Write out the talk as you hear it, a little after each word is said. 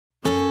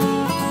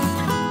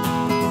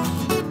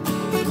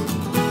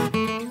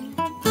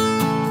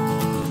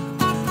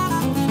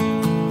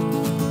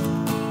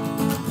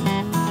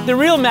The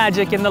real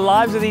magic in the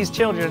lives of these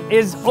children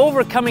is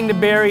overcoming the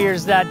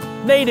barriers that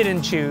they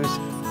didn't choose.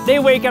 They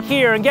wake up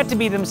here and get to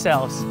be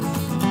themselves.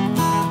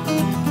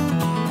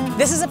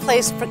 This is a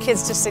place for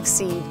kids to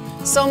succeed.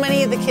 So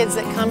many of the kids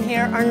that come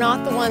here are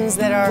not the ones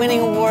that are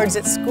winning awards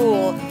at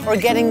school or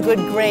getting good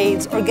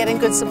grades or getting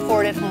good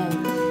support at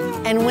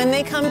home. And when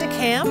they come to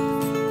camp,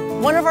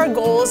 one of our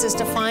goals is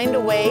to find a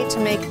way to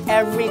make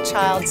every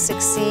child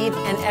succeed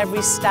and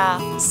every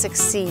staff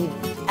succeed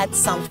at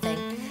something.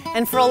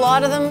 And for a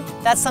lot of them,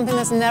 that's something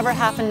that's never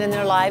happened in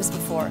their lives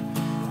before.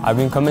 I've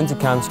been coming to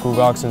Camp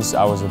Scugog since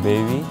I was a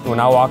baby. When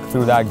I walk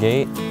through that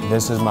gate,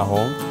 this is my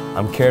home.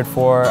 I'm cared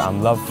for,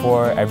 I'm loved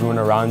for, everyone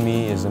around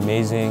me is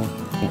amazing.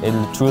 It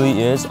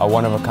truly is a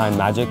one-of-a-kind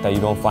magic that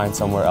you don't find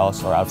somewhere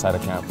else or outside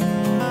of camp.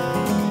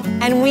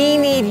 And we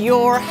need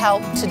your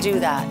help to do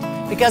that.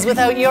 Because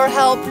without your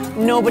help,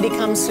 nobody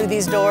comes through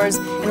these doors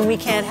and we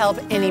can't help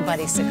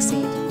anybody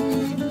succeed.